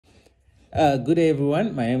Good day,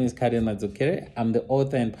 everyone. My name is Carden Madzokere. I'm the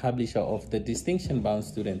author and publisher of the Distinction-Bound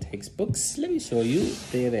Student Textbooks. Let me show you.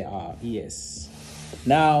 There they are. Yes.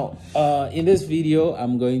 Now, in this video,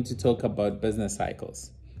 I'm going to talk about business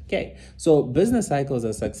cycles. Okay, so business cycles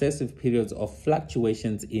are successive periods of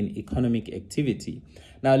fluctuations in economic activity.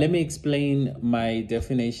 Now, let me explain my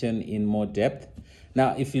definition in more depth.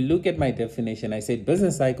 Now, if you look at my definition, I said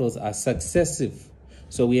business cycles are successive.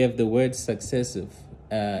 So we have the word successive,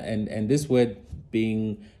 and this word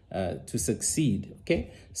being to succeed,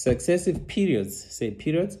 okay? Successive periods, say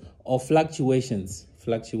periods, of fluctuations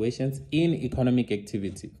in economic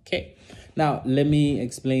activity, okay? Now, let me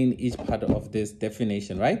explain each part of this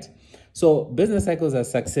definition, right? So business cycles are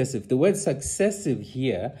successive. The word successive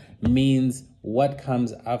here means what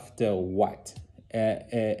comes after what.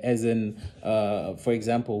 As in, for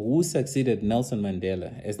example, who succeeded Nelson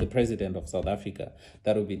Mandela as the president of South Africa?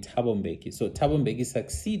 That would be Thabo Mbeki. So Thabo Mbeki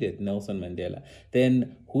succeeded Nelson Mandela.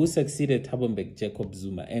 Then who succeeded Thabo Mbeki? Jacob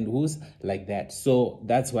Zuma. And who's like that? So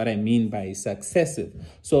that's what I mean by successive.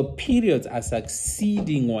 So periods are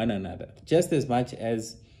succeeding one another, just as much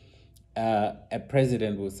as a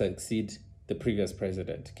president will succeed the previous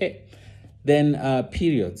president. Okay. Then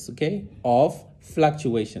periods, okay, of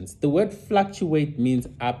fluctuations. The word fluctuate means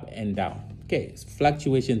up and down. Okay,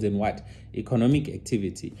 fluctuations in what? Economic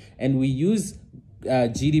activity. And we use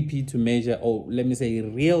GDP to measure, or let me say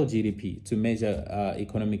real GDP to measure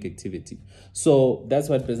economic activity. So that's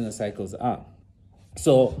what business cycles are.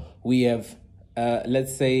 So we have,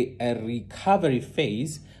 let's say, a recovery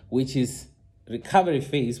phase, which is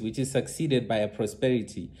succeeded by a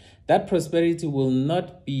prosperity. That prosperity will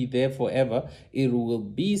not be there forever. It will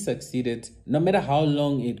be succeeded no matter how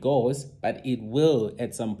long it goes, but it will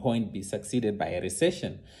at some point be succeeded by a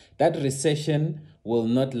recession. That recession will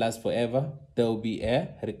not last forever. There will be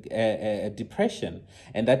a depression,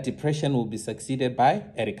 and that depression will be succeeded by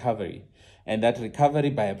a recovery, and that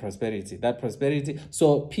recovery by a prosperity. That prosperity,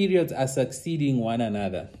 so periods are succeeding one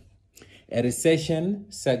another. A recession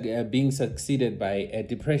being succeeded by a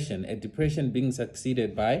depression being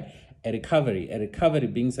succeeded by a recovery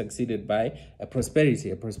being succeeded by a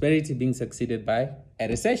prosperity being succeeded by a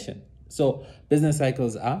recession. So business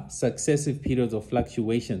cycles are successive periods of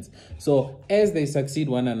fluctuations. So as they succeed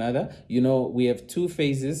one another, you know, we have two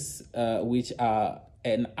phases which are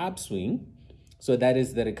an upswing. So that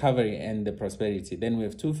is the recovery and the prosperity. Then we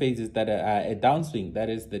have two phases that are a downswing. That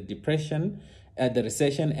is the depression, the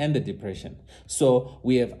recession and the depression. So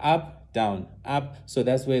we have up, down, up. So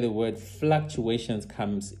that's where the word fluctuations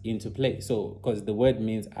comes into play. So because the word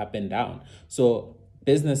means up and down. So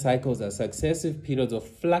business cycles are successive periods of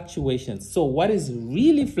fluctuations. So what is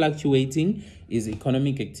really fluctuating is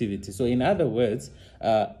economic activity. So in other words,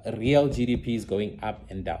 real GDP is going up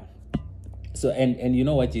and down. So, and you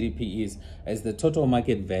know what GDP is? As the total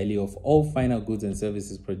market value of all final goods and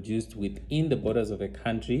services produced within the borders of a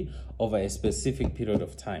country over a specific period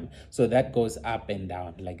of time. So that goes up and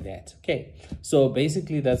down like that. Okay. So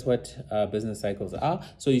basically that's what business cycles are.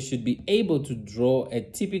 So you should be able to draw a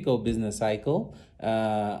typical business cycle.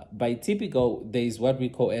 By typical, there is what we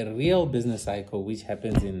call a real business cycle, which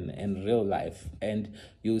happens in real life. And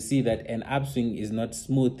you'll see that an upswing is not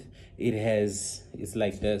smooth. It's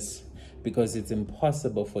like this, because it's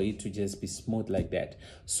impossible for it to just be smooth like that.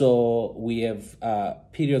 So we have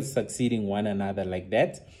periods succeeding one another like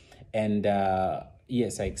that. And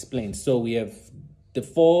yes, I explained. So we have the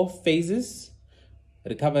four phases.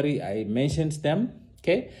 Recovery, I mentioned them.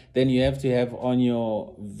 Okay. Then you have to have on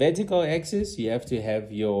your vertical axis, you have to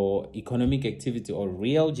have your economic activity or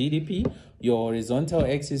real GDP. Your horizontal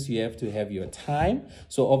axis, you have to have your time.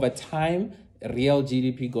 So over time, real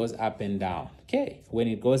GDP goes up and down. Okay, when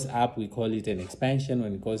it goes up, we call it an expansion.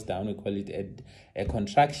 When it goes down, we call it a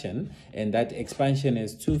contraction. And that expansion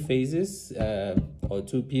has two phases or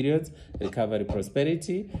two periods: recovery,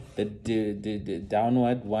 prosperity. The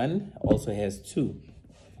downward one also has two.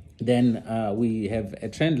 Then we have a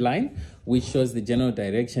trend line, which shows the general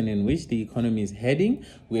direction in which the economy is heading.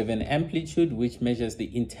 We have an amplitude, which measures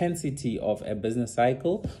the intensity of a business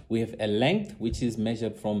cycle. We have a length, which is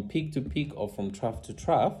measured from peak to peak or from trough to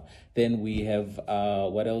trough. Then we have,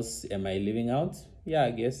 what else am I leaving out? Yeah,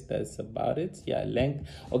 I guess that's about it. Yeah, length.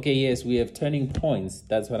 Okay, yes, we have turning points.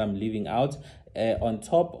 That's what I'm leaving out. On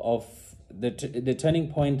top of the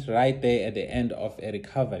turning point right there at the end of a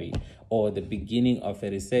recovery or the beginning of a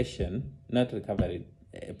recession, not recovery,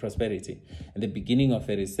 prosperity, at the beginning of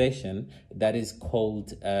a recession, that is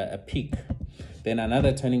called a peak. Then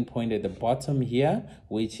another turning point at the bottom here,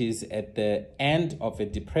 which is at the end of a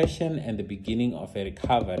depression and the beginning of a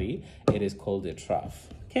recovery, it is called a trough.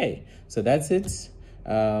 Okay, so that's it.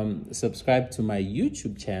 Subscribe to my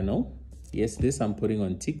YouTube channel. Yes, this I'm putting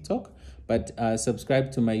on TikTok, but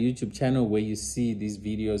subscribe to my YouTube channel where you see these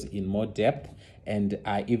videos in more depth, and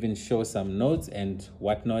I even show some notes and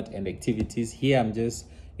whatnot and activities. Here I'm just,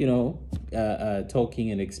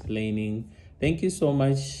 talking and explaining. Thank you so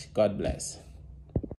much. God bless.